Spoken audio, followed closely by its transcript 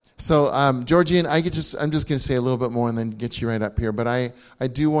So, Georgian, I'm just going to say a little bit more and then get you right up here. But I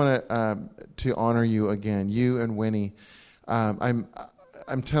do want to honor you again, you and Winnie. I'm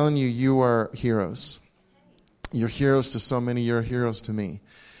telling you, you are heroes. You're heroes to so many. You're heroes to me.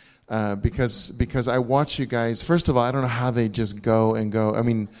 Because I watch you guys. First of all, I don't know how they just go and go. I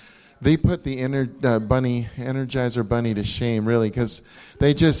mean, they put the Energizer Bunny to shame, really, because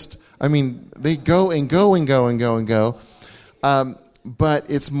they just, I mean, they go and go and go and go and go. But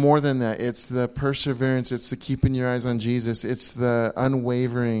it's more than that. It's the perseverance. It's the keeping your eyes on Jesus. It's the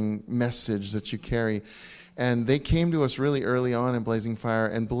unwavering message that you carry. And they came to us really early on in Blazing Fire.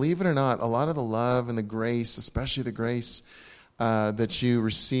 And believe it or not, a lot of the love and the grace, especially the grace that you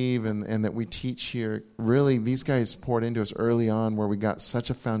receive and that we teach here, really, these guys poured into us early on where we got such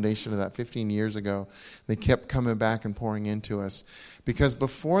a foundation of that 15 years ago. They kept coming back and pouring into us. Because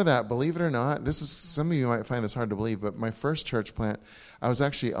before that, believe it or not, this is, some of you might find this hard to believe, but my first church plant, I was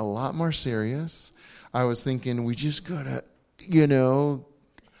actually a lot more serious. I was thinking, we just gotta, I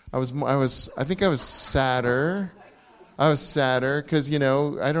think I was sadder. I was sadder because, I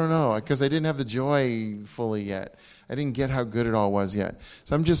don't know, because I didn't have the joy fully yet. I didn't get how good it all was yet.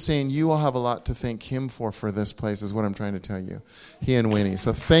 So I'm just saying you all have a lot to thank him for this place is what I'm trying to tell you. He and Winnie.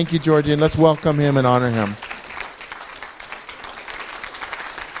 So thank you, Georgian. Let's welcome him and honor him.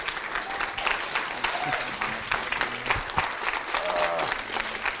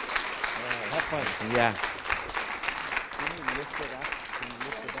 Have fun. Yeah.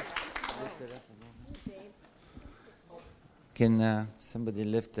 Can somebody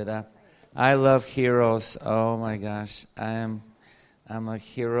lift it up? I love heroes. Oh my gosh, I'm a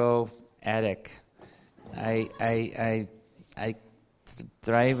hero addict. I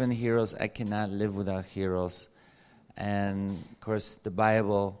thrive in heroes. I cannot live without heroes. And of course, the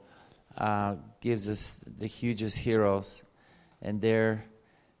Bible gives us the hugest heroes, and they're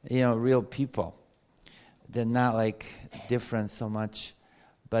real people. They're not like different so much,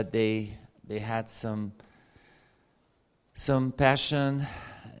 but they had some passion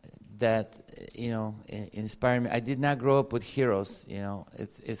that inspired me. I did not grow up with heroes.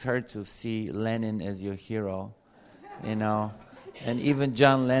 It's hard to see Lenin as your hero, and even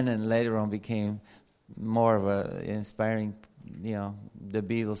John Lennon later on became more of a inspiring, the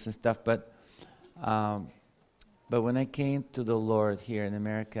Beatles and stuff. But when I came to the Lord here in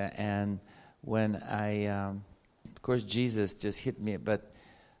America, and when I, of course, Jesus just hit me, but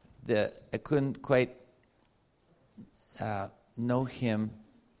I couldn't quite know him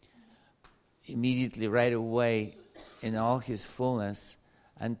immediately right away in all his fullness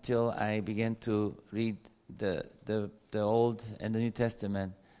until I began to read the Old and the New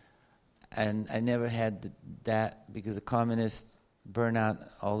Testament. And I never had that because the communists burned out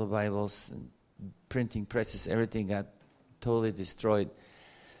all the Bibles, and printing presses, everything got totally destroyed.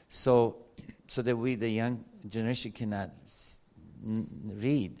 So that we, the young generation, cannot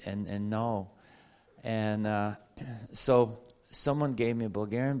read and know. And so someone gave me a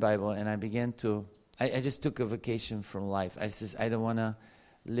Bulgarian Bible, and I began to, I just took a vacation from life. I said, I don't want to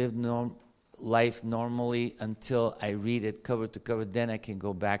live life normally until I read it cover to cover. Then I can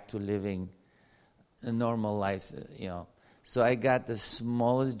go back to living a normal life, So I got the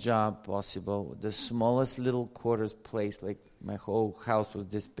smallest job possible, the smallest little quarters place, like my whole house was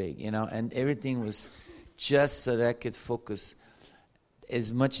this big, and everything was just so that I could focus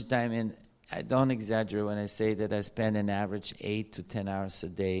as much time in. I don't exaggerate when I say that I spend an average 8 to 10 hours a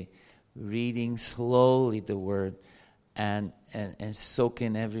day reading slowly the Word and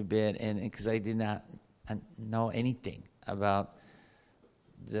soaking every bit. And because I did not know anything about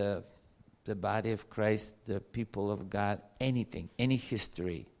the body of Christ, the people of God, anything, any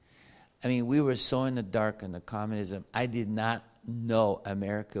history. I mean, we were so in the dark under communism. I did not know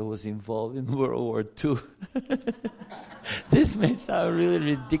America was involved in World War II. This may sound really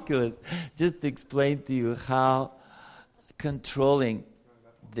ridiculous. Just to explain to you how controlling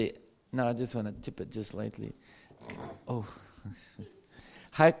I just want to tip it just lightly. Oh,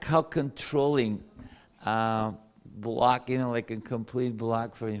 how controlling block, like a complete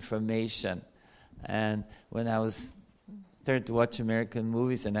block for information. And when I started to watch American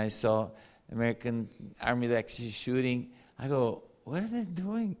movies and I saw American Army actually shooting, I go, what are they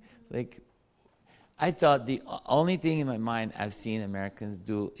doing? I thought the only thing in my mind I've seen Americans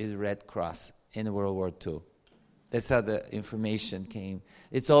do is Red Cross in World War II. That's how the information came.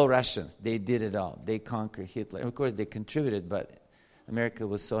 It's all Russians. They did it all. They conquered Hitler. Of course, they contributed, but America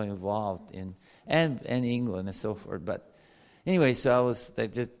was so involved in, and England and so forth. But anyway, so I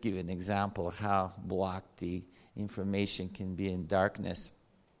just give an example of how blocked the information can be in darkness.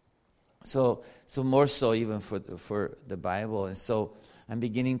 So more so even for the Bible. And so I'm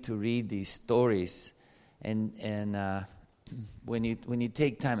beginning to read these stories, and when you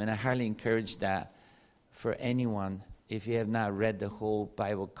take time, and I highly encourage that for anyone, if you have not read the whole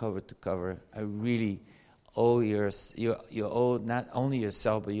Bible cover to cover, I really owe you owe not only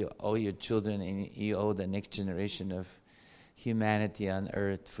yourself, but you owe your children, and you owe the next generation of humanity on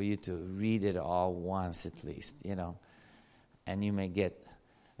earth for you to read it all once at least, and you may get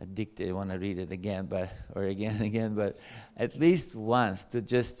addicted, want to read it again, or again and again, but at least once, to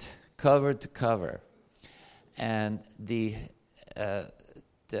just cover to cover. And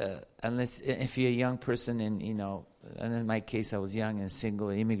unless if you're a young person, and and in my case I was young and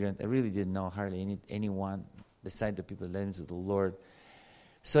single, immigrant, I really didn't know hardly anyone beside the people that led me to the Lord.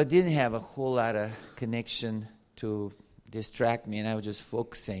 So I didn't have a whole lot of connection to distract me, and I was just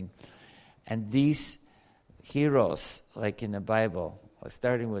focusing. And these heroes, like in the Bible,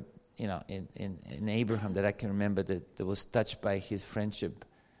 starting with in Abraham, that I can remember, that was touched by his friendship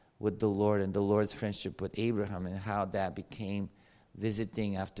with the Lord, and the Lord's friendship with Abraham, and how that became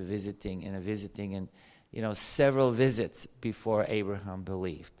visiting after visiting and visiting, and several visits before Abraham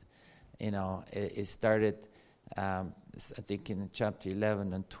believed. It started I think in chapter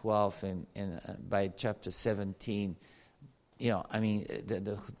 11 and 12, and by chapter 17,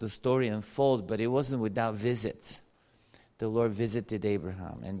 the story unfolds, but it wasn't without visits. The Lord visited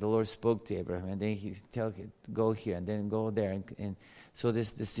Abraham, and the Lord spoke to Abraham, and then he told him, go here, and then go there. And so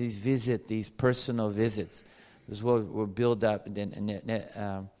these visits, these personal visits, is what were built up. And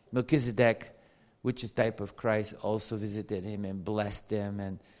then Melchizedek, which is type of Christ, also visited him and blessed him.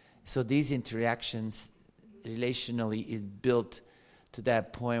 And so these interactions, relationally, is built to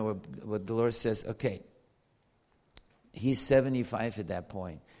that point where the Lord says, okay, he's 75 at that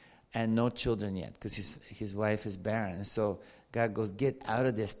point, and no children yet, because his wife is barren. And so God goes, get out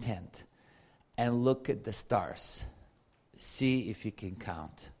of this tent and look at the stars. See if you can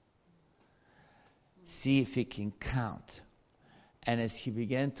count. See if you can count. And as he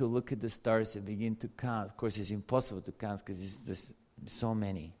began to look at the stars and begin to count, of course it's impossible to count because there's so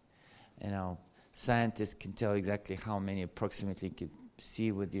many. Scientists can tell exactly how many approximately you could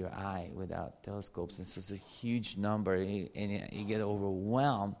see with your eye without telescopes. And so it's a huge number, and you get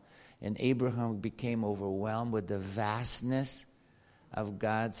overwhelmed. And Abraham became overwhelmed with the vastness of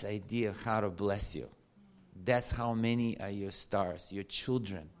God's idea of how to bless you. That's how many are your stars, your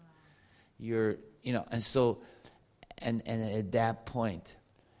children. And so, and at that point,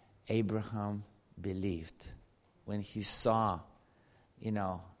 Abraham believed when he saw,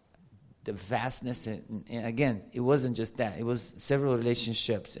 the vastness. And again, it wasn't just that. It was several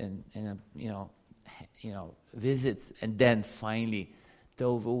relationships and visits, and then finally, the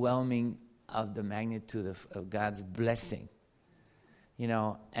overwhelming of the magnitude of God's blessing,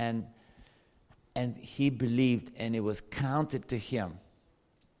 and he believed, and it was counted to him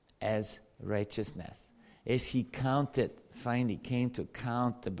as righteousness. As he finally came to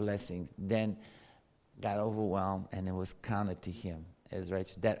count the blessings, then got overwhelmed, and it was counted to him as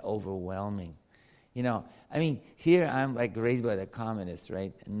righteous. That overwhelming. Here I'm like raised by the communists,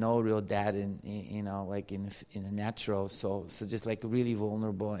 right? No real dad in a natural, so just like really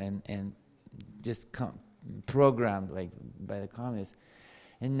vulnerable and just programmed like by the communists.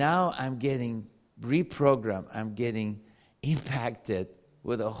 And now I'm getting reprogrammed. I'm getting impacted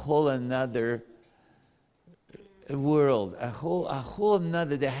with a whole another world, a whole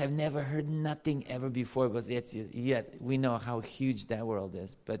another that I have never heard nothing ever before, because yet we know how huge that world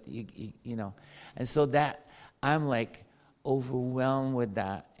is. But and so that I'm like overwhelmed with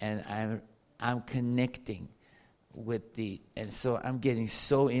that, and I'm connecting with and so I'm getting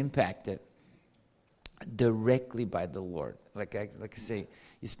so impacted directly by the Lord. Like I say,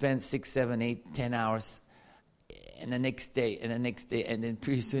 you spend 6, 7, 8, 10 hours, and the next day, and then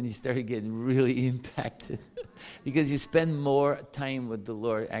pretty soon you start getting really impacted because you spend more time with the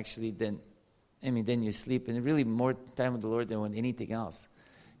Lord actually than you sleep, and really more time with the Lord than with anything else,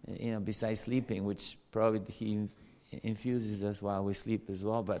 besides sleeping, which probably He infuses us while we sleep as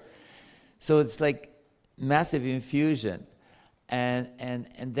well. But so it's like massive infusion, and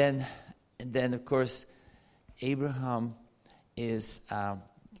then of course Abraham is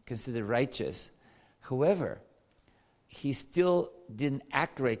considered righteous. However, he still didn't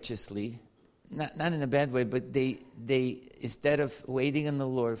act righteously, not in a bad way, but they instead of waiting on the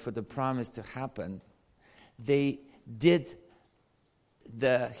Lord for the promise to happen, they did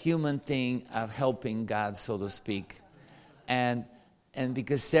the human thing of helping God, so to speak. And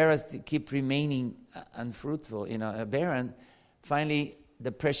because Sarah kept remaining unfruitful, barren, finally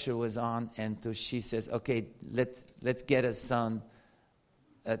the pressure was on, and so she says, okay, let's get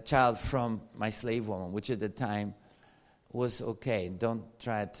a child from my slave woman, which at the time was okay. Don't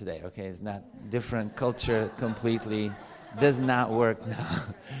try it today, okay? It's not different culture completely. Does not work now.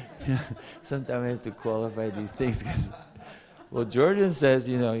 Sometimes I have to qualify these things because, well, Georgian says,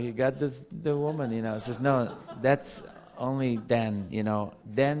 he got the woman, says, no, that's only then,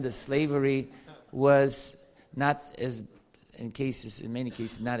 Then the slavery was not as, in many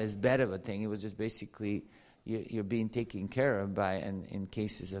cases, not as bad of a thing. It was just basically you're being taken care of by, and in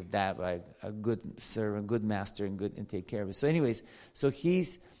cases of that, by a good servant, good master, and take care of it. So anyways, so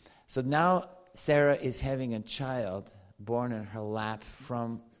now Sarah is having a child born in her lap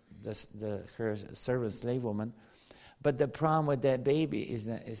from her servant slave woman. But the problem with that baby is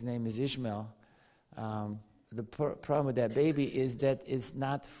that his name is Ishmael. The problem with that baby is that it's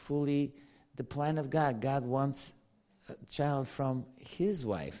not fully the plan of God. God wants a child from his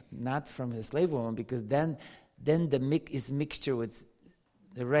wife, not from his slave woman, because then is mixture with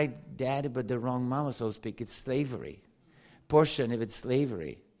the right daddy but the wrong mama, so to speak. It's slavery. Portion if it's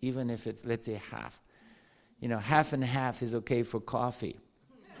slavery, even if it's, let's say, half. Half and half is okay for coffee.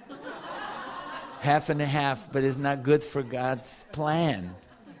 Half and a half, but it's not good for God's plan.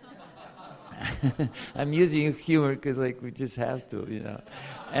 I'm using humor because, we just have to,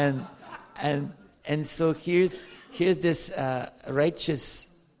 and so here's this righteous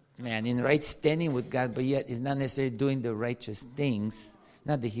man in right standing with God, but yet he's not necessarily doing the righteous things.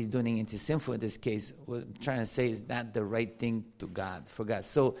 Not that he's doing anything sinful in this case. What I'm trying to say is not the right thing to God, for God.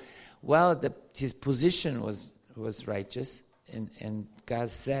 So while his position was righteous, and God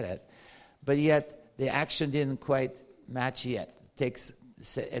said it, but yet the action didn't quite match yet. It's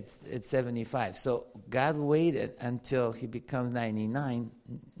 75. So God waited until he becomes 99,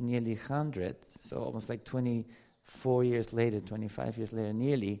 nearly 100, so almost like 24 years later, 25 years later,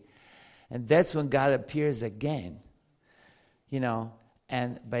 nearly. And that's when God appears again,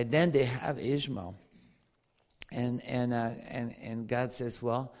 And by then they have Ishmael. And God says,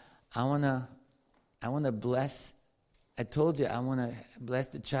 well, I wanna bless. I told you I wanna bless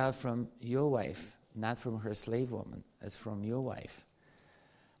the child from your wife, not from her slave woman, as from your wife.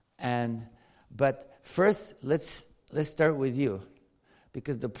 But first, let's start with you,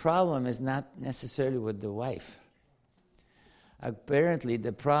 because the problem is not necessarily with the wife. Apparently,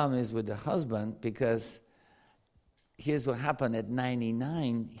 the problem is with the husband, because here's what happened at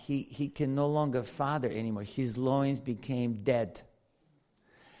 99. He can no longer father anymore. His loins became dead.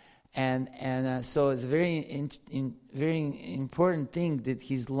 And so it's a very important thing that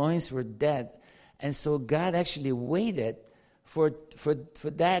his loins were dead. And so God actually waited for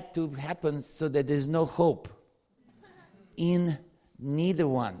that to happen, so that there's no hope in neither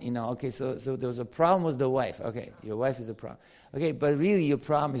one. Okay, so there was a problem with the wife. Okay, your wife is a problem. Okay, but really your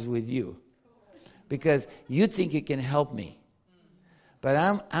problem is with you, because you think you can help me. But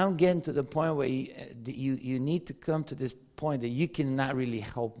I'm getting to the point where you need to come to this point that you cannot really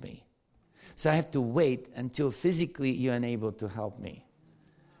help me. So I have to wait until physically you're unable to help me.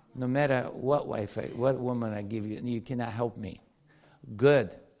 No matter what what woman I give you, you cannot help me.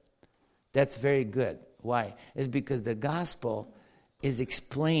 Good. That's very good. Why? It's because the gospel is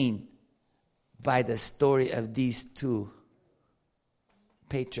explained by the story of these two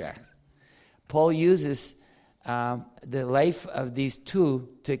patriarchs. Paul uses the life of these two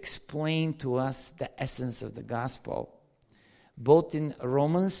to explain to us the essence of the gospel. Both in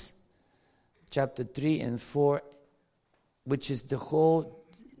Romans chapter 3 and 4, which is the whole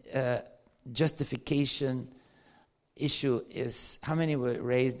justification issue, is how many were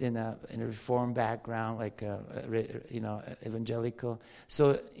raised in a reform background, like evangelical.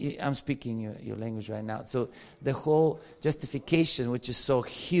 So I'm speaking your language right now. So the whole justification, which is so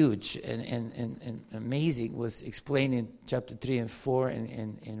huge and amazing, was explained in chapter 3 and 4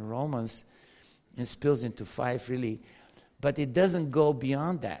 in Romans, and spills into 5 really. But it doesn't go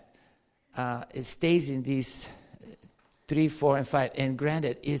beyond that. It stays in these 3, 4, and 5. And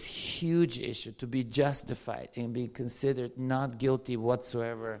granted, it's a huge issue to be justified and be considered not guilty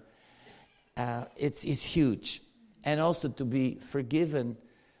whatsoever. It's huge. And also to be forgiven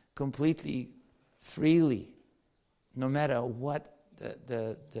completely, freely, no matter what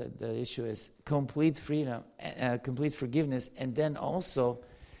the issue is. Complete freedom, complete forgiveness. And then also,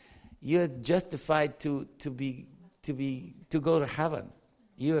 you're justified to go to heaven.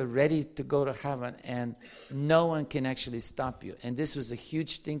 You are ready to go to heaven, and no one can actually stop you. And this was a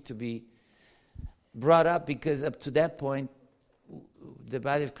huge thing to be brought up, because up to that point, the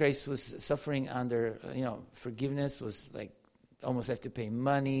body of Christ was suffering under, forgiveness was like almost have to pay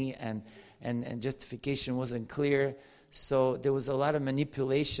money, and justification wasn't clear. So there was a lot of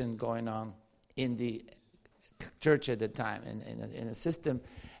manipulation going on in the church at the time, in the system,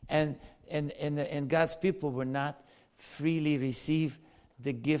 and God's people were not freely receive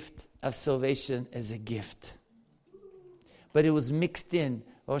the gift of salvation as a gift. But it was mixed in.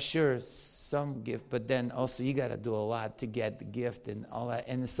 Oh, sure, some gift, but then also you got to do a lot to get the gift and all that.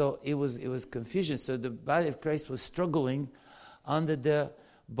 And so it was confusion. So the body of Christ was struggling under the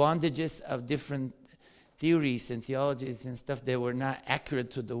bondages of different theories and theologies and stuff that were not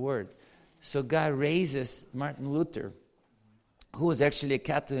accurate to the Word. So God raises Martin Luther, who was actually a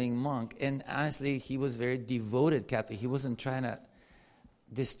Catholic monk, and honestly, he was very devoted Catholic. He wasn't trying to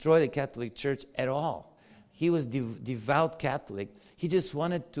destroy the Catholic Church at all. He was devout Catholic. He just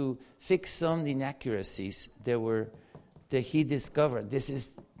wanted to fix some inaccuracies that he discovered. This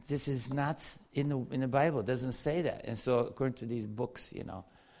is not in the Bible. It doesn't say that. And so according to these books,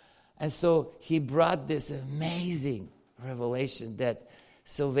 And so he brought this amazing revelation that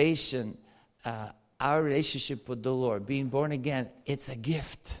salvation, our relationship with the Lord, being born again, it's a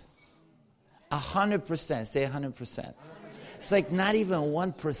gift. 100%. Say 100%. It's like not even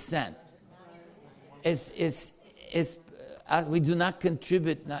 1%. We do not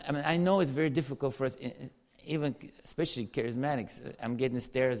contribute. I know it's very difficult for us, even especially charismatics. I'm getting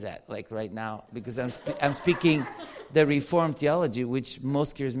stares at like right now because I'm speaking the Reformed theology, which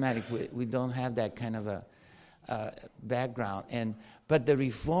most charismatic we don't have that kind of a background. But the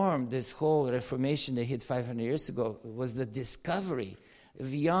Reform, this whole Reformation that hit 500 years ago, was the discovery of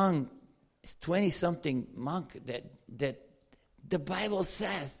a young 20-something monk that the Bible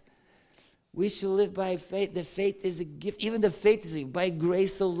says we shall live by faith. The faith is a gift. Even the faith is by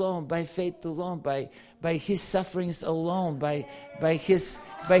grace alone, by faith alone, by his sufferings alone, by his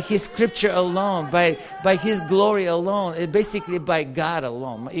scripture alone, by his glory alone. It basically by God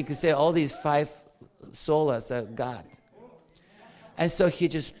alone. You can say all these 5 solas are God. And so he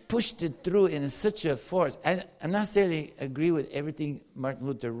just pushed it through in such a force. I'm not necessarily agree with everything Martin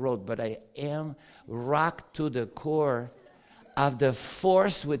Luther wrote, but I am rocked to the core of the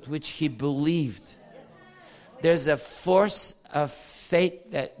force with which he believed. There's a force of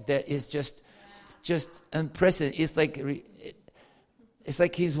faith that is just unprecedented. It's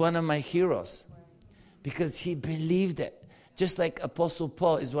like he's one of my heroes because he believed it. Just like Apostle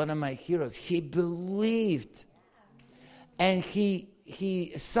Paul is one of my heroes. He believed. And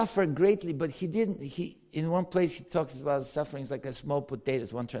he suffered greatly, but he didn't. In one place he talks about suffering like a small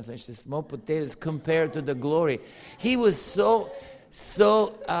potatoes. One translation says small potatoes compared to the glory. He was so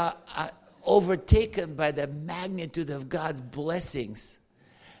overtaken by the magnitude of God's blessings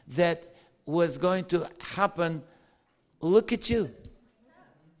that was going to happen. Look at you.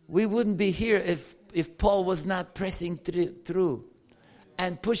 We wouldn't be here if Paul was not pressing through.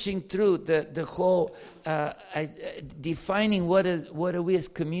 And pushing through the whole, defining what are we as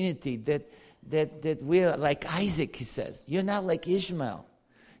community, that we are like Isaac, he says. You're not like Ishmael.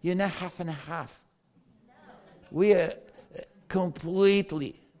 You're not half and a half. We are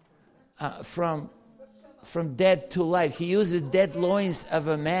completely from dead to life. He uses dead loins of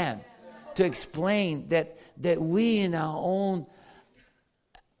a man to explain that we in our own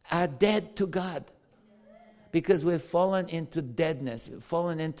are dead to God. Because we've fallen into deadness,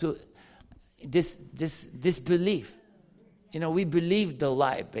 fallen into this disbelief. We believed the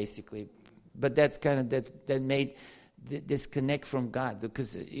lie, basically. But that's kind of that made disconnect from God,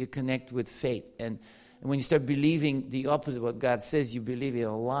 because you connect with faith. And when you start believing the opposite of what God says, you believe in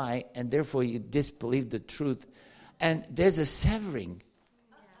a lie, and therefore you disbelieve the truth. And there's a severing.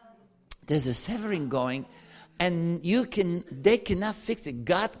 There's a severing going, and they cannot fix it.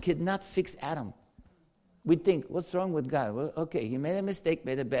 God cannot fix Adam. We think, what's wrong with God? Well, okay, he made a mistake,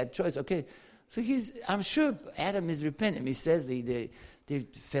 made a bad choice. Okay, so I'm sure Adam is repentant. He says they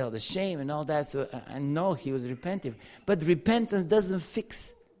felt ashamed and all that, so I know he was repentant. But repentance doesn't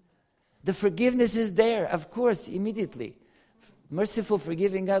fix. The forgiveness is there, of course, immediately. Merciful,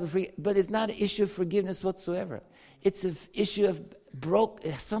 forgiving God, but it's not an issue of forgiveness whatsoever. It's an issue of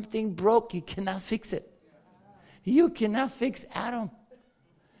something broke, you cannot fix it. You cannot fix Adam.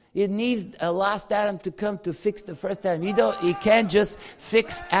 It needs a last Adam to come to fix the first Adam. You can't just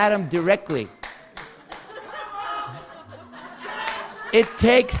fix Adam directly. It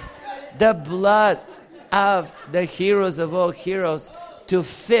takes the blood of the heroes of all heroes to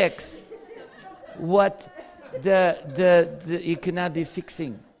fix what you cannot be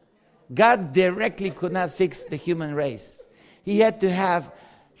fixing. God directly could not fix the human race. He had to have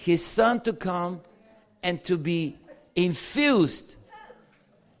his son to come and to be infused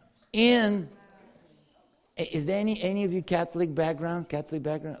in. Is there any of you Catholic background?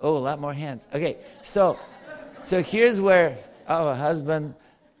 Oh, a lot more hands. Okay, so here's where husband,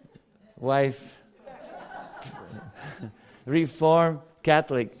 wife, Reformed,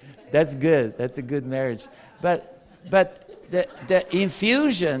 Catholic. That's good. That's a good marriage. But But the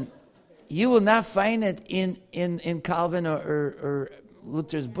infusion, you will not find it in Calvin or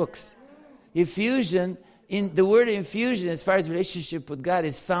Luther's books. Infusion, in the word infusion, as far as relationship with God,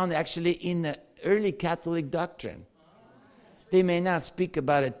 is found actually in the early Catholic doctrine. They may not speak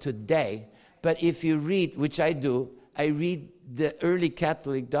about it today, but if you read, which I do, I read the early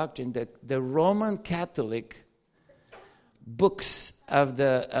Catholic doctrine, the Roman Catholic books of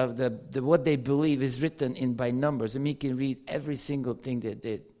the what they believe is written in by numbers. I mean, you can read every single thing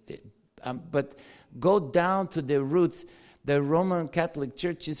but go down to the roots. The Roman Catholic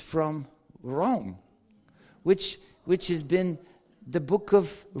Church is from Rome, which has been the book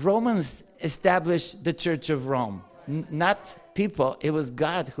of Romans established the Church of Rome, not people. It was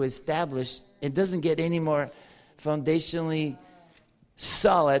God who established. It doesn't get any more foundationally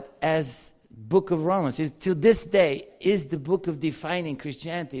solid as book of Romans. To this day is the book of defining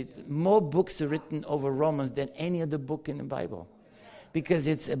Christianity. More books are written over Romans than any other book in the Bible, because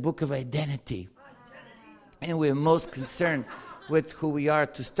it's a book of identity, and we're most concerned with who we are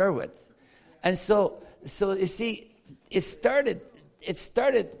to start with. And so you see, it started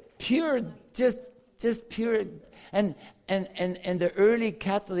pure, just pure, and the early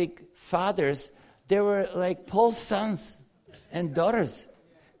Catholic fathers, they were like Paul's sons and daughters,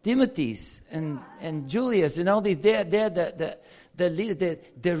 Timothy's and Julius and all these. They're the leaders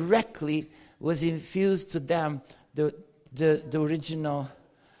that directly was infused to them the original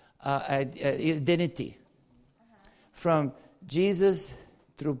identity, from Jesus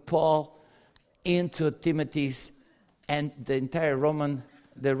through Paul into Timothy's, and the entire Roman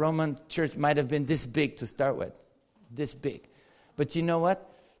church might have been this big to start with, this big. But you know what?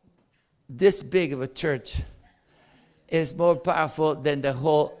 This big of a church is more powerful than the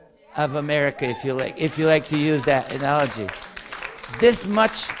whole of America, if you like to use that analogy. This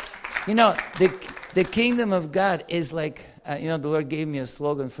much, the kingdom of God is like, the Lord gave me a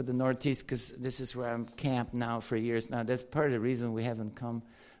slogan for the Northeast, because this is where I'm camped now for years now. That's part of the reason we haven't come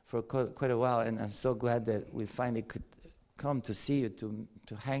for quite a while, and I'm so glad that we finally could come to see you, to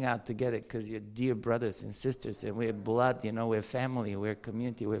hang out together, because you're dear brothers and sisters, and we're blood, we're family, we're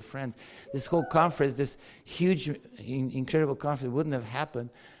community, we're friends. This whole conference, this huge, incredible conference wouldn't have happened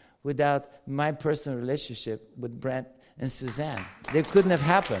without my personal relationship with Brent and Suzanne. They couldn't have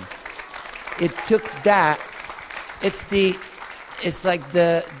happened. It took that. It's like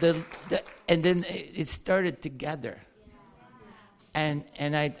and then it started together. And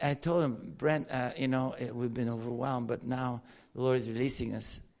I told him, Brent, we've been overwhelmed, but now the Lord is releasing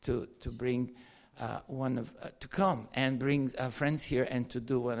us to bring to come and bring our friends here and to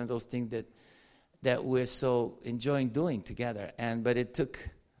do one of those things that we're so enjoying doing together. But it took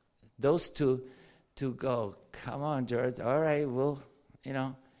those two to go, come on, George, all right, we'll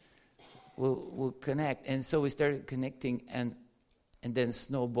connect. And so we started connecting, and then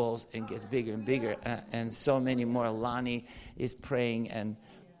snowballs and gets bigger and bigger, and so many more. Lonnie is praying, and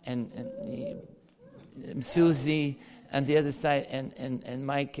Susie on the other side, and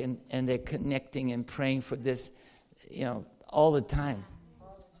Mike, and they're connecting and praying for this, all the time.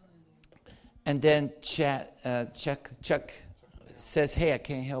 And then Chuck says, hey, I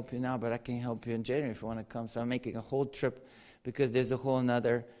can't help you now, but I can help you in January if you want to come. So I'm making a whole trip, because there's a whole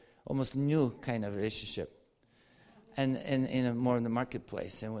another, almost new kind of relationship. And in a more in the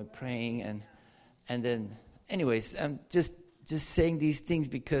marketplace, and we're praying, and then, anyways, I'm just saying these things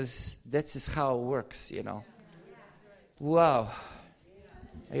because that's just how it works, Wow,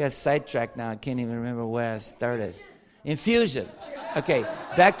 I got sidetracked now. I can't even remember where I started. Infusion. Okay,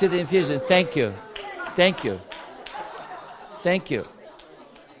 back to the infusion. Thank you.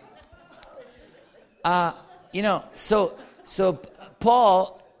 So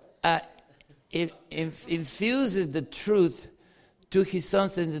Paul. It infuses the truth to his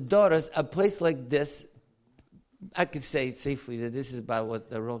sons and the daughters. A place like this, I could say safely that this is about what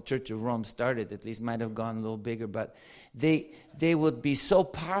the Church of Rome started. At least might have gone a little bigger, but they would be so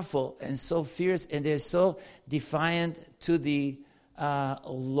powerful and so fierce, and they're so defiant to the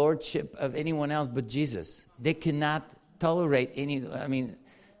lordship of anyone else but Jesus. They cannot tolerate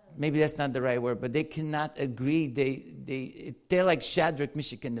maybe that's not the right word, but they cannot agree. They're like Shadrach,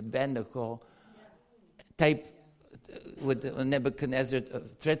 Meshach, and Abednego type, with Nebuchadnezzar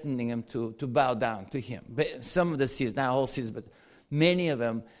threatening him to bow down to him. But some of the seers, not all seers, but many of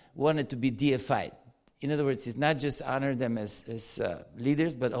them wanted to be deified. In other words, it's not just honor them as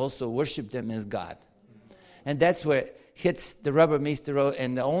leaders, but also worship them as God. And that's where it hits the rubber meets the road,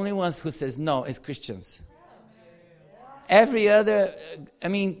 and the only ones who says no is Christians. Every other,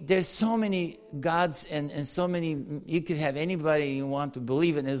 there's so many gods and so many, you could have anybody you want to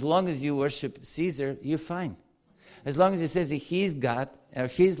believe in. As long as you worship Caesar, you're fine. As long as it says that He's God or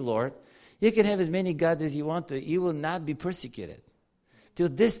He's Lord, you can have as many gods as you want to. You will not be persecuted. Till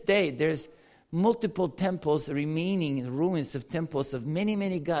this day, there's multiple temples remaining, ruins of temples of many,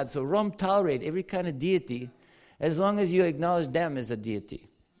 many gods. So Rome tolerates every kind of deity as long as you acknowledge them as a deity.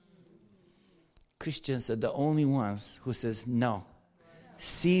 Christians are the only ones who says, no,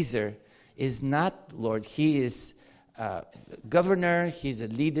 Caesar is not Lord. He is governor, he's a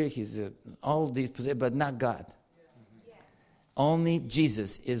leader, all these positions, but not God. Only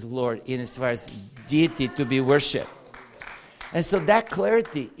Jesus is Lord in as far as deity to be worshipped. And so that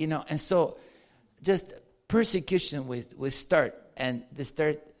clarity, and so just persecution will start, and they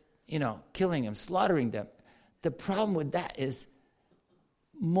start, killing them, slaughtering them. The problem with that is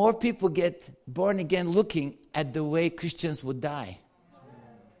more people get born again looking at the way Christians would die.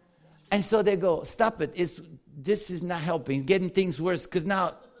 And so they go, stop it. This is not helping. It's getting things worse. Because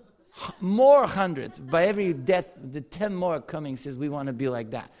now more hundreds, by every death, the 10 more are coming, says we want to be like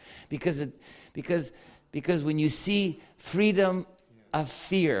that. Because when you see freedom of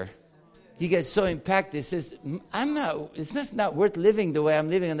fear, you get so impacted. It says, it's just not worth living the way I'm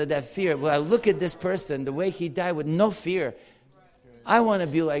living under that fear. Well, I look at this person, the way he died with no fear. I want to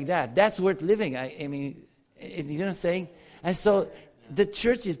be like that. That's worth living. I mean, you know what I'm saying? And so the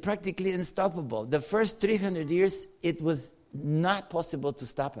church is practically unstoppable. The first 300 years, it was not possible to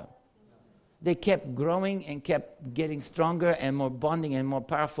stop them. They kept growing and kept getting stronger and more bonding and more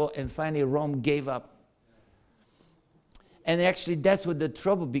powerful. And finally, Rome gave up. And actually, that's what the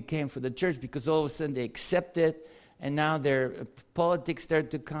trouble became for the church, because all of a sudden they accepted, and now their politics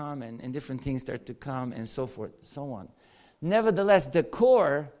start to come, and different things start to come, and so forth, so on. Nevertheless, the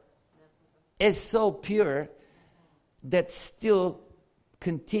core is so pure that still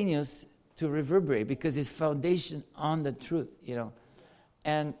continues to reverberate because it's foundation on the truth,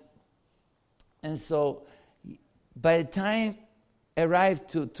 And so by the time arrived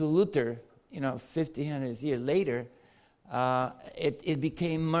to Luther, 1,500 years later, it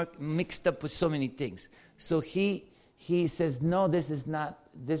became mixed up with so many things. So he says, no, this is not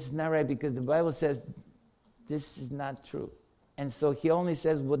right, because the Bible says this is not true. And so he only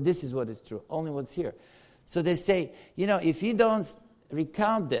says, well, this is what is true, only what's here. So they say, if you don't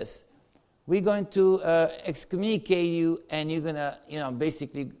recount this, we're going to excommunicate you, and you're going to,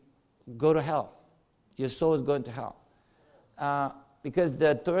 basically go to hell. Your soul is going to hell. Because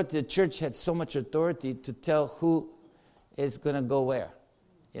the church had so much authority to tell who is going to go where,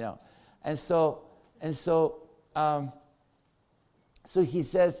 And so he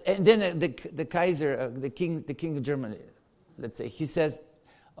says, and then the Kaiser, the king of Germany, let's say, he says,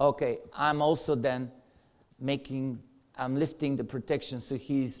 okay, I'm also then I'm lifting the protection, so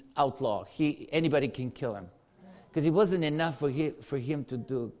he's outlaw. Anybody can kill him. Because it wasn't enough for him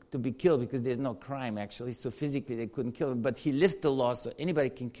to be killed, because there's no crime, actually. So physically they couldn't kill him. But he lifted the law, so anybody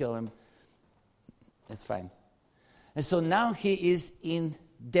can kill him. That's fine. And so now he is in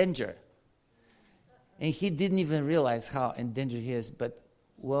danger. And he didn't even realize how in danger he is. But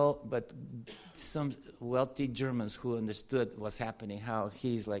some wealthy Germans who understood what's happening, how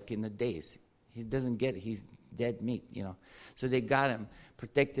he's like in a daze. He doesn't get it. He's dead meat, So they got him,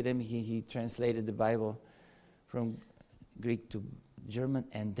 protected him. He translated the Bible from Greek to German,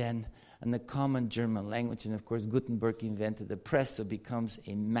 and then in the common German language. And of course, Gutenberg invented the press, so it becomes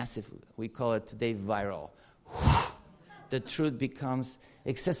a massive, we call it today viral. The truth becomes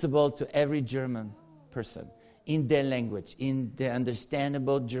accessible to every German person in their language, in their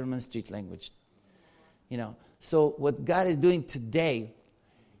understandable German street language. So what God is doing today,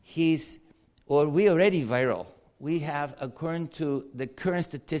 we already viral. We have, according to the current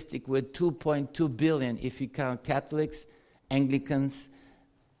statistic, we're 2.2 billion if you count Catholics, Anglicans,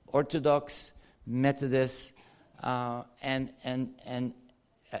 Orthodox, Methodists, and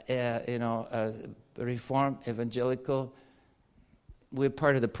Reformed, Evangelical. We're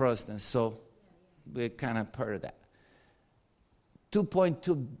part of the Protestants, so we're kind of part of that.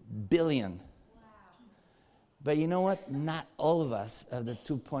 2.2 billion. Wow. But you know what? Not all of us, of the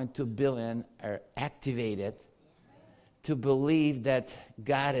 2.2 billion, are activated to believe that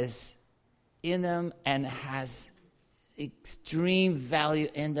God is in them and has extreme value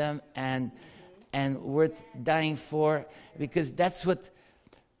in them and worth dying for, because that's what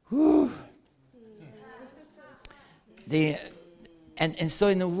and so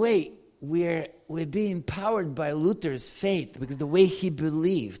in a way we're being empowered by Luther's faith, because the way he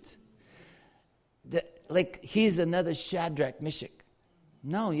believed that, like, he's another Shadrach, Meshach.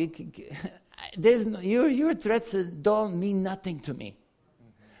 No, your threats don't mean nothing to me,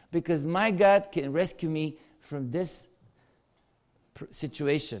 because my God can rescue me from this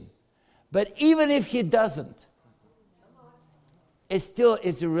situation. But even if he doesn't, it still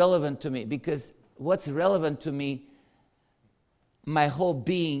is irrelevant to me, because what's relevant to me, my whole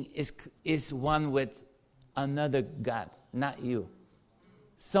being is one with another God, not you.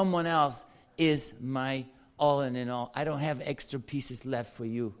 Someone else is my all in all. I don't have extra pieces left for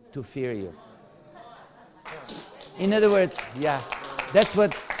you to fear you. In other words, yeah, that's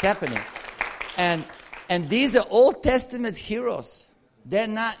what's happening. And these are Old Testament heroes. They're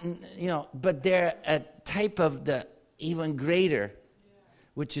not, but they're a type of the even greater,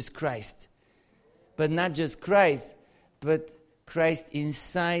 which is Christ. But not just Christ, but Christ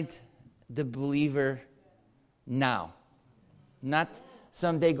inside the believer now. Not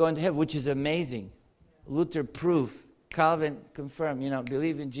someday going to heaven, which is amazing. Luther proved, Calvin confirmed,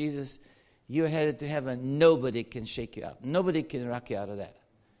 believe in Jesus, you're headed to heaven. Nobody can shake you out. Nobody can rock you out of that.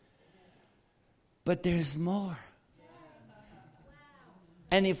 But there's more.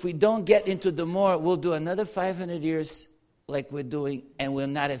 And if we don't get into the more, we'll do another 500 years like we're doing, and will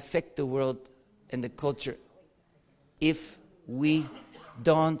not affect the world and the culture if we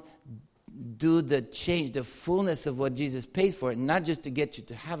don't do the change, the fullness of what Jesus paid for, not just to get you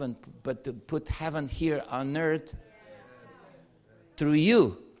to heaven, but to put heaven here on earth through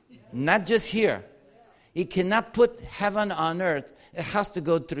you, not just here. He cannot put heaven on earth. It has to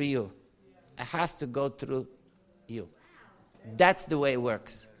go through you. It has to go through you. That's the way it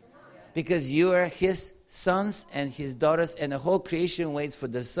works. Because you are his sons and his daughters, and the whole creation waits for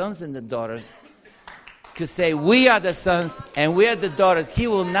the sons and the daughters to say, we are the sons and we are the daughters.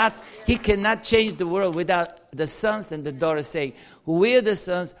 He cannot change the world without the sons and the daughters saying, we are the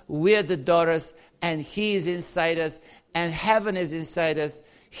sons, we are the daughters, and he is inside us, and heaven is inside us.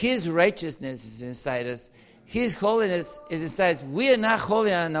 His righteousness is inside us. His holiness is inside us. We are not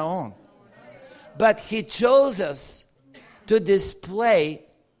holy on our own. But he chose us to display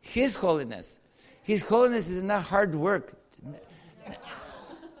his holiness. His holiness is not hard work.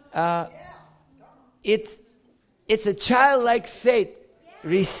 It's a childlike faith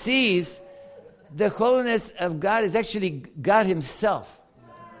receives the holiness of God. Is actually God himself.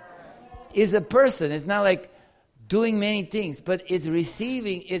 Is a person. It's not like doing many things, but it's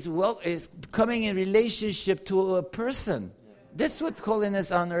receiving, is coming in relationship to a person. That's what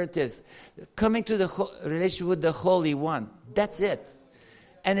holiness on earth is. Coming to the relation with the Holy One. That's it.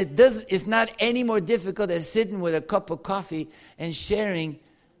 And it's not any more difficult than sitting with a cup of coffee and sharing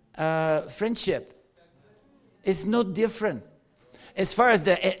friendship. It's no different. As far as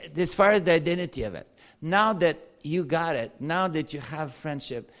the identity of it. Now that you got it, now that you have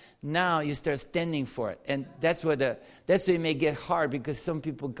friendship, now you start standing for it. And that's where it may get hard, because some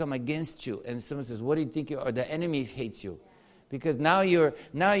people come against you, and someone says, what do you think you are? Or the enemy hates you. Because now you're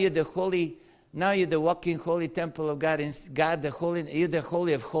the walking holy temple of God, and you're the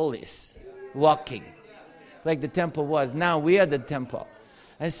holy of holies, walking like the temple was. Now we are the temple,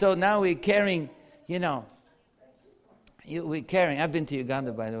 and so now we're carrying. I've been to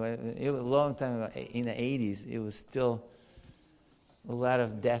Uganda, by the way. It was a long time ago, in the 80s. It was still a lot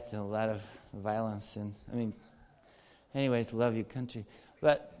of death and a lot of violence, and anyways, love your country,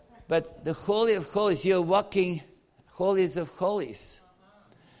 but the Holy of Holies, you're walking. Holies of holies.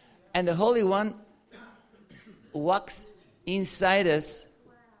 And the Holy One walks inside us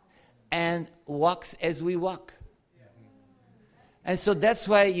and walks as we walk. And so that's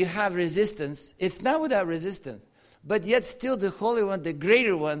why you have resistance. It's not without resistance. But yet still the Holy One, the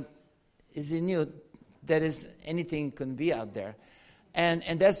greater one, is in you. That is, anything can be out there. And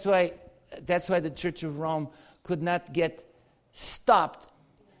that's why the Church of Rome could not get stopped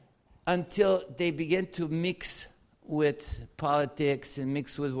until they began to mix with politics and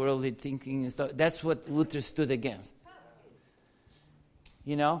mix with worldly thinking and stuff. That's what Luther stood against.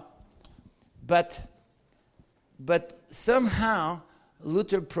 But somehow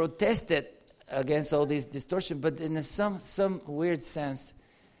Luther protested against all this distortion, but in some weird sense,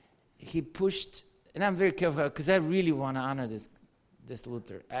 he pushed, and I'm very careful because I really want to honor this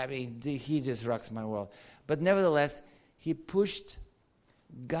Luther. He just rocks my world. But nevertheless, he pushed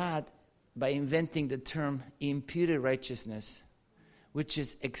God by inventing the term imputed righteousness, which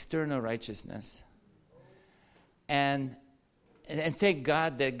is external righteousness. And thank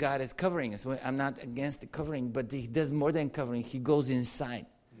God that God is covering us. I'm not against the covering, but he does more than covering. He goes inside.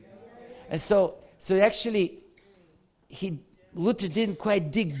 And so actually, Luther didn't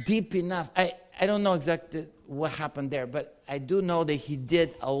quite dig deep enough. I don't know exactly what happened there, but I do know that he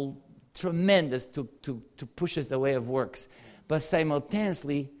did a tremendous to push us away of works. But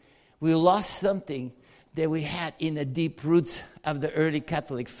simultaneously, we lost something that we had in the deep roots of the early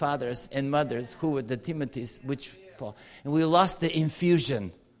Catholic fathers and mothers, who were the Timothys, which Paul. And we lost the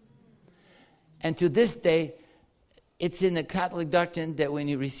infusion. And to this day, it's in the Catholic doctrine that when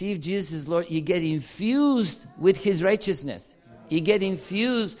you receive Jesus as Lord, you get infused with His righteousness. You get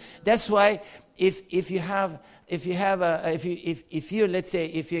infused. That's why if you're let's say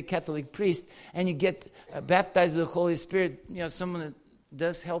if you're a Catholic priest and you get baptized with the Holy Spirit, someone that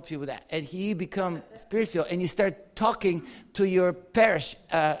does help you with that, and you become spirit-filled, and you start talking to your parish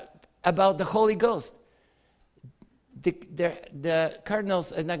about the Holy Ghost. The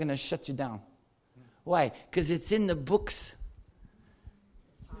cardinals are not going to shut you down. Why? Because it's in the books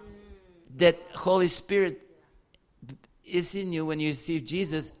that Holy Spirit is in you when you receive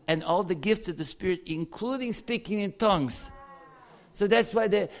Jesus, and all the gifts of the Spirit, including speaking in tongues. So that's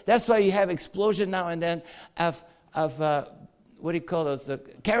why you have explosion now and then of what do you call those?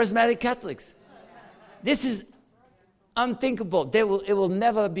 Charismatic Catholics. This is unthinkable. It will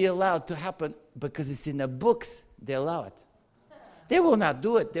never be allowed to happen because it's in the books. They allow it. They will not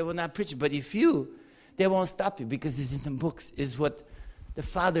do it. They will not preach it. But they won't stop you because it's in the books. It's what the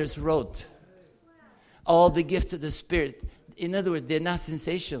fathers wrote. All the gifts of the Spirit. In other words, they're not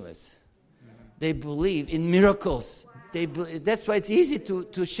sensationalists. They believe in miracles. That's why it's easy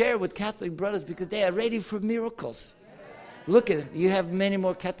to share with Catholic brothers because they are ready for miracles. Look at it. You have many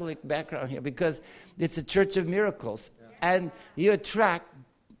more Catholic background here because it's a church of miracles. And you attract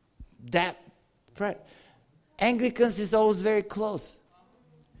that prayer. Anglicans is always very close.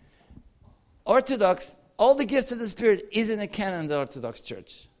 Orthodox, all the gifts of the Spirit is in the canon of the Orthodox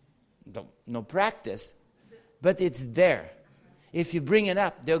Church. No practice, but it's there. If you bring it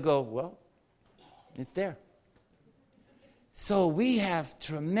up, they'll go, well, it's there. So we have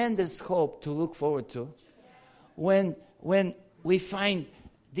tremendous hope to look forward to when we find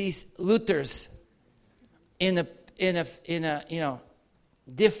these Luthers in a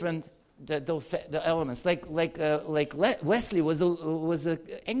different the elements like Wesley was a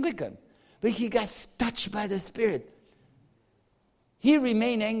Anglican, but he got touched by the Spirit. He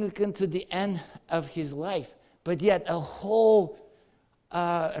remained Anglican to the end of his life, but yet a whole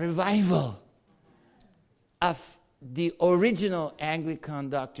revival of the original Anglican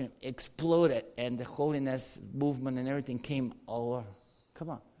doctrine exploded, and the holiness movement and everything came all over. Come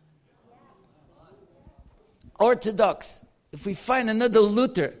on. Orthodox, if we find another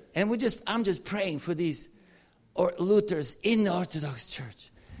Luther, and I'm just praying for these Luthers in the Orthodox Church,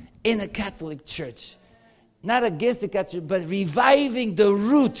 in the Catholic Church, not against the Catholic Church, but reviving the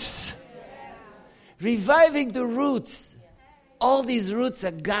roots. Reviving the roots. All these roots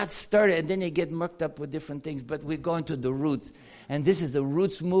that God started, and then they get mucked up with different things, but we're going to the roots. And this is the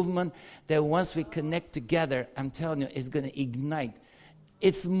roots movement that once we connect together, I'm telling you, it's going to ignite.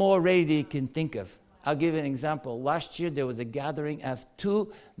 It's more ready than you can think of. I'll give you an example. Last year, there was a gathering of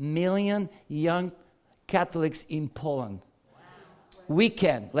 2 million young Catholics in Poland.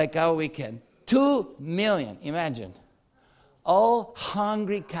 Weekend, like our weekend. 2 million, imagine. All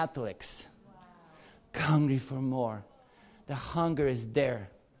hungry Catholics. Hungry for more. The hunger is there.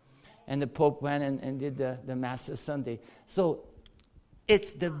 And the Pope went and did the Mass of Sunday. So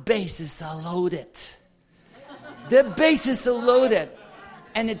it's the bases are loaded. The bases are loaded.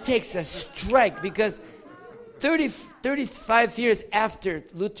 And it takes a strike because 35 years after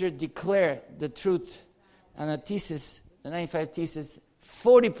Luther declared the truth on a thesis, the 95 thesis,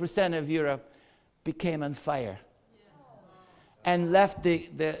 40% of Europe became on fire and left the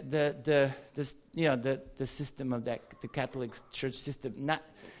system of that, the Catholic Church system. Not,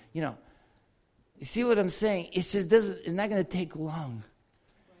 you see what I'm saying? It's not going to take long.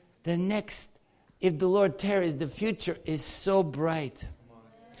 If the Lord tarries, the future is so bright.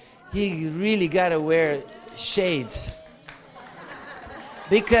 He really got to wear shades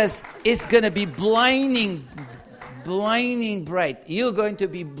because it's going to be blinding bright. You're going to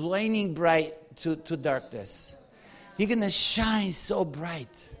be blinding bright to darkness. You're going to shine so bright.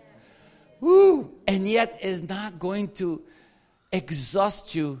 Woo! And yet it's not going to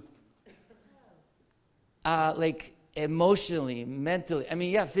exhaust you like emotionally, mentally. I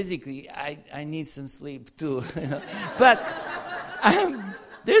mean, yeah, physically, I need some sleep too. But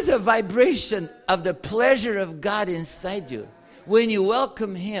there's a vibration of the pleasure of God inside you. When you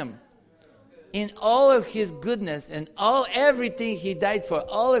welcome Him in all of His goodness and everything He died for,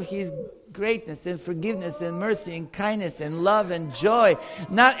 all of His greatness and forgiveness and mercy and kindness and love and joy,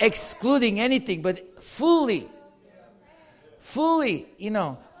 not excluding anything, but fully,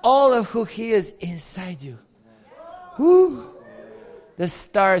 all of who He is inside you. Woo! The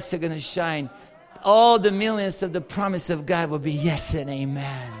stars are going to shine. All the millions of the promise of God will be yes and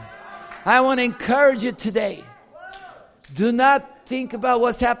amen. I want to encourage you today. Do not think about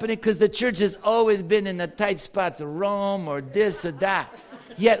what's happening because the church has always been in a tight spot, Rome or this or that.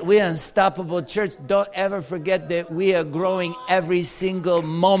 Yet we're an unstoppable church. Don't ever forget that we are growing every single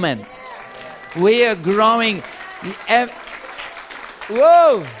moment. We are growing.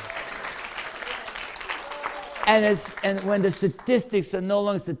 Whoa! And when the statistics are no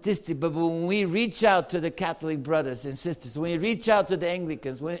longer statistics, but when we reach out to the Catholic brothers and sisters, when we reach out to the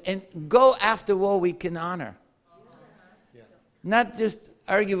Anglicans, and go after what we can honor. Not just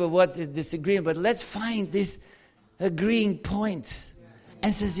argue about what is disagreeing, but let's find these agreeing points.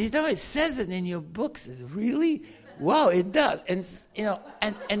 And says, it says it in your books. Really? Wow, it does. And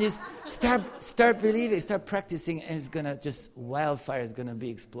and you start believing, start practicing, and it's gonna wildfire is gonna be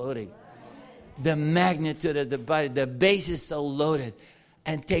exploding. The magnitude of the body, the base is so loaded,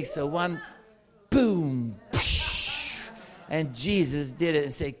 and takes a one, boom, and Jesus did it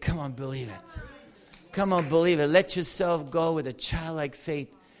and said, "Come on, believe it. Come on, believe it. Let yourself go with a childlike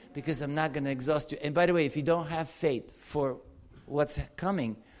faith, because I'm not going to exhaust you." And by the way, if you don't have faith for what's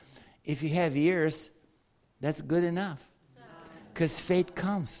coming, if you have ears, that's good enough, because faith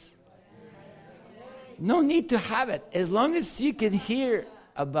comes. No need to have it, as long as you can hear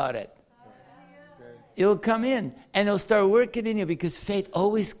about it. It'll come in and it'll start working in you, because faith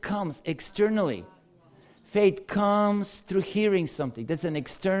always comes externally. Faith comes through hearing something. That's an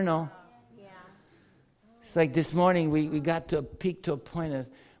external. It's like this morning we got to a peak, to a point of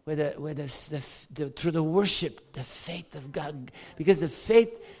where through the worship, the faith of God. Because the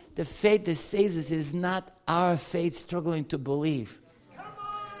faith that saves us is not our faith struggling to believe.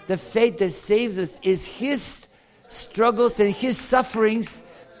 The faith that saves us is His struggles and His sufferings,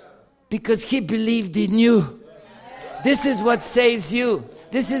 because He believed in you. This is what saves you.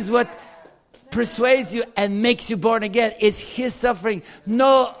 This is what persuades you and makes you born again. It's His suffering.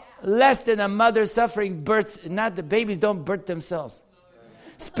 No less than a mother suffering births. Not the babies don't birth themselves.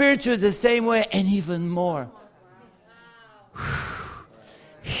 Spiritual is the same way, and even more.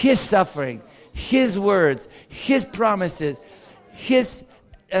 His suffering, His words, His promises, His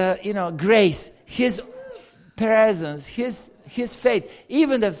grace, His presence, His faith.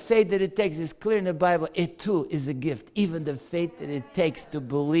 Even the faith that it takes is clear in the Bible. It too is a gift. Even the faith that it takes to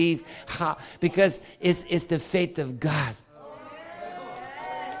believe, because it's the faith of God.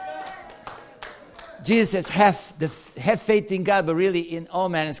 Jesus says, have faith in God, but really in all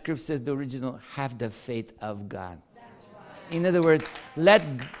manuscripts says the original, have the faith of God. In other words, let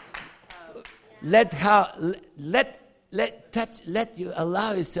you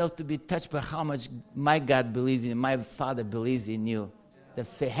allow yourself to be touched by how much my God believes in you, my Father believes in you.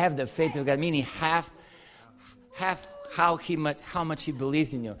 Have the faith of God, meaning have how much He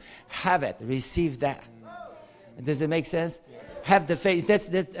believes in you. Have it, receive that. Does it make sense? Have the faith.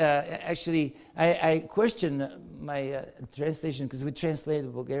 That's actually, I question my translation, because we translated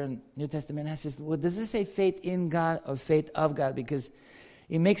the Bulgarian New Testament. I says, well, does it say faith in God or faith of God? Because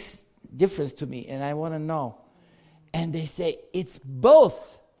it makes difference to me, and I want to know. And they say it's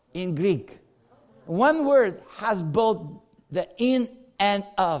both in Greek. One word has both the in and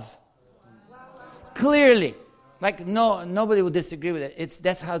of. Clearly, like nobody would disagree with it.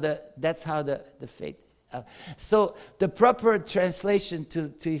 That's how the faith. So the proper translation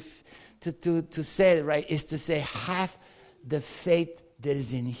to say it right is to say, have the faith that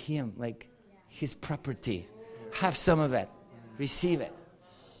is in Him, like His property. Have some of it. Receive it.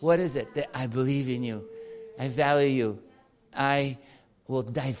 What is it? That I believe in you. I value you. I will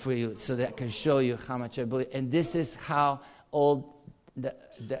die for you, so that I can show you how much I believe. And this is how the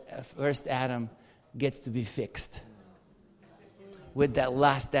first Adam gets to be fixed. With that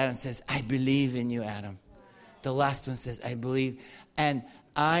last Adam says, I believe in you, Adam. The last one says, I believe, and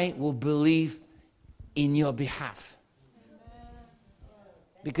I will believe in your behalf.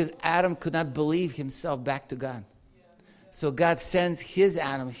 Because Adam could not believe himself back to God. So God sends His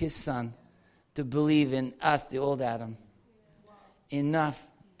Adam, His son, to believe in us, the old Adam, enough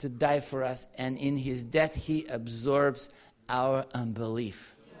to die for us. And in His death, He absorbs our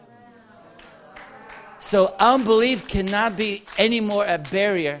unbelief. So unbelief cannot be anymore a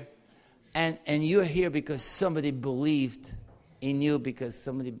barrier. And you're here because somebody believed in you, because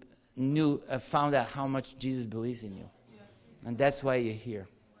somebody found out how much Jesus believes in you. And that's why you're here.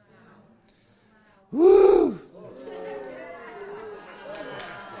 Woo!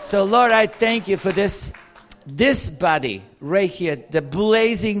 So Lord, I thank you for this body right here, the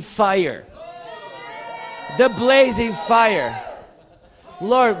blazing fire. The blazing fire.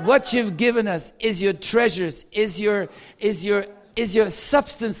 Lord, what you've given us is your treasures, is your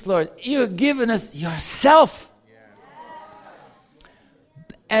substance, Lord. You've given us yourself.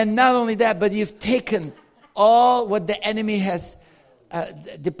 And not only that, but you've taken all what the enemy has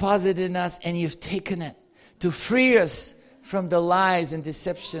deposited in us, and you've taken it to free us from the lies and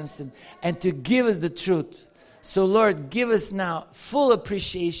deceptions and to give us the truth. So Lord, give us now full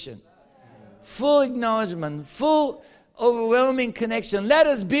appreciation, full acknowledgement, full overwhelming connection. Let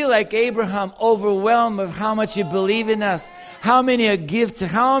us be like Abraham, overwhelmed of how much you believe in us, how many are gifts,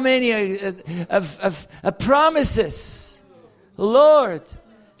 how many are promises. Lord,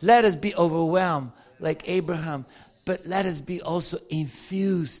 let us be overwhelmed like Abraham, but let us be also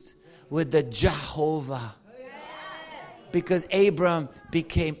infused with the Jehovah. Because Abram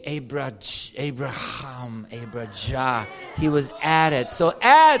became Abraham, Abraham. He was added. So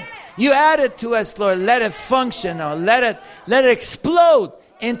you added to us, Lord. Let it function, Lord. Let it explode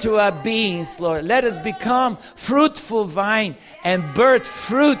into our beings, Lord. Let us become fruitful vine and birth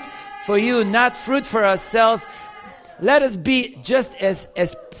fruit for you, not fruit for ourselves. Let us be just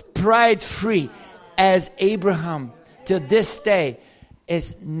as pride-free as Abraham till this day.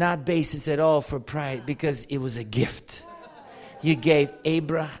 Is not basis at all for pride because it was a gift. You gave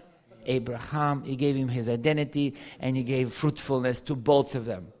Abraham, you gave him his identity, and you gave fruitfulness to both of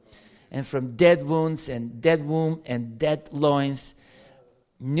them. And from dead wounds and dead womb and dead loins,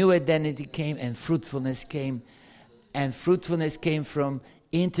 new identity came and fruitfulness came. And fruitfulness came from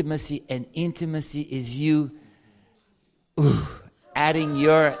intimacy, and intimacy is you adding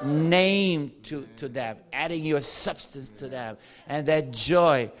your name to them, adding your substance to them. And that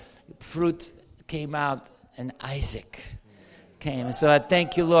joy, fruit came out, and Isaac came. And so I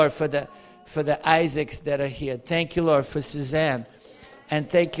thank you, Lord, for the Isaacs that are here. Thank you, Lord, for Suzanne. And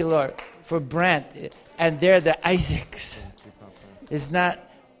thank you, Lord, for Brent. And they're the Isaacs. It's not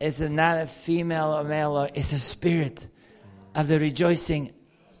a female or male, or it's a spirit of the rejoicing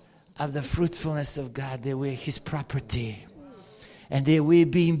of the fruitfulness of God, that we're his property. And that we're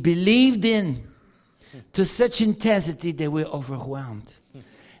being believed in to such intensity that we're overwhelmed.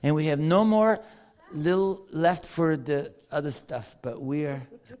 And we have no more little left for the other stuff, but we are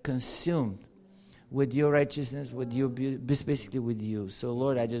consumed with your righteousness, with your beauty, basically with you. So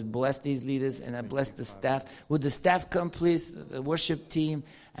Lord, I just bless these leaders and I bless the staff. Would the staff come, please? The worship team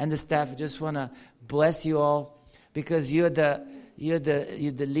and the staff. I just want to bless you all, because you're the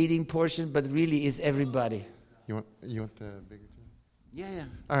leading portion, but really is everybody. You want the bigger team? Yeah.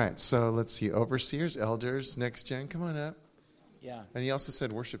 All right, so let's see. Overseers, elders, next gen, come on up. Yeah. And he also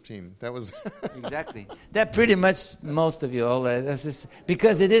said worship team. That was exactly. That pretty much most of you all.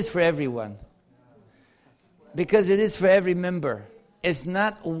 Because it is for everyone. Because it is for every member. It's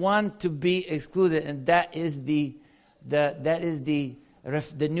not one to be excluded, and that is the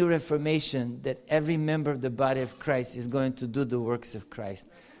new reformation, that every member of the body of Christ is going to do the works of Christ.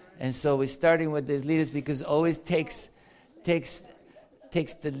 And so we're starting with these leaders, because it always takes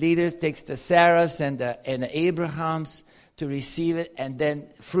the leaders, takes the Sarahs and the Abrahams to receive it, and then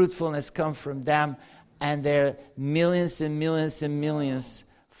fruitfulness comes from them, and there are millions and millions and millions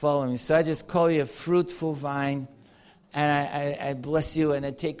following. So I just call you a fruitful vine, and I bless you, and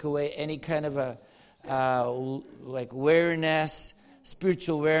I take away any kind of like awareness,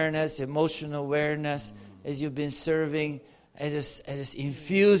 spiritual awareness, emotional awareness as you've been serving. I just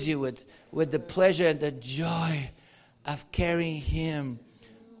infuse you with the pleasure and the joy of carrying him.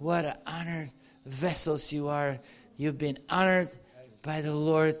 What an honored vessels you are. You've been honored by the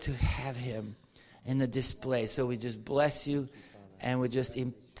Lord to have him in the display. So we just bless you, and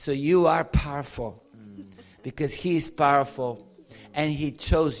so you are powerful, because he is powerful, and he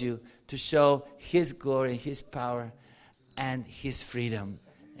chose you to show his glory, his power, and his freedom.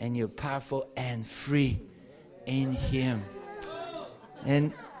 And you're powerful and free in him.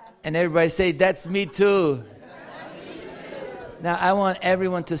 And everybody say, that's me too. Now I want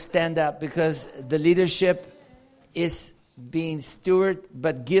everyone to stand up, because the leadership is being stewarded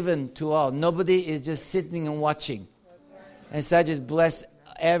but given to all. Nobody is just sitting and watching. And so I just bless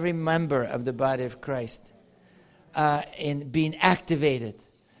every member of the body of Christ in being activated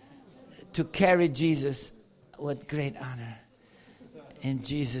to carry Jesus with great honor. In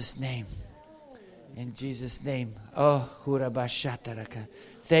Jesus' name. In Jesus' name. Oh, hurabashataraka.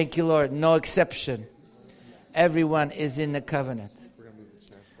 Thank you, Lord. No exception. Everyone is in the covenant.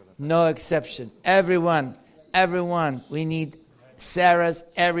 No exception. Everyone. We need Sarahs,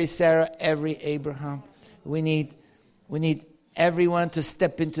 every Sarah, every Abraham. We need everyone to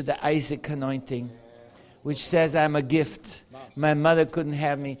step into the Isaac anointing, which says, I'm a gift. My mother couldn't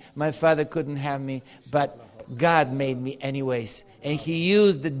have me. My father couldn't have me. But God made me anyways. And he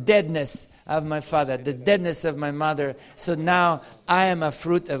used the deadness of my father, the deadness of my mother. So now I am a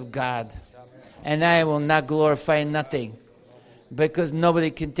fruit of God. And I will not glorify nothing, because nobody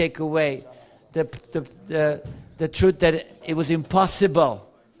can take away the truth that it was impossible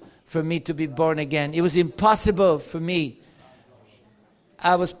for me to be born again. It was impossible for me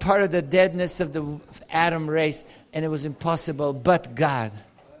I was part of the deadness of the Adam race, and it was impossible. But God.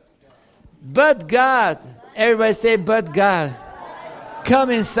 But God. Everybody say, but God. Come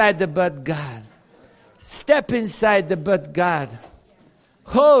inside the but God. Step inside the but God.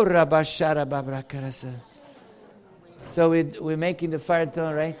 Ho rabashara babrakarasa. So we're making the fire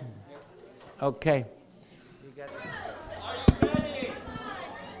tunnel, right? Okay.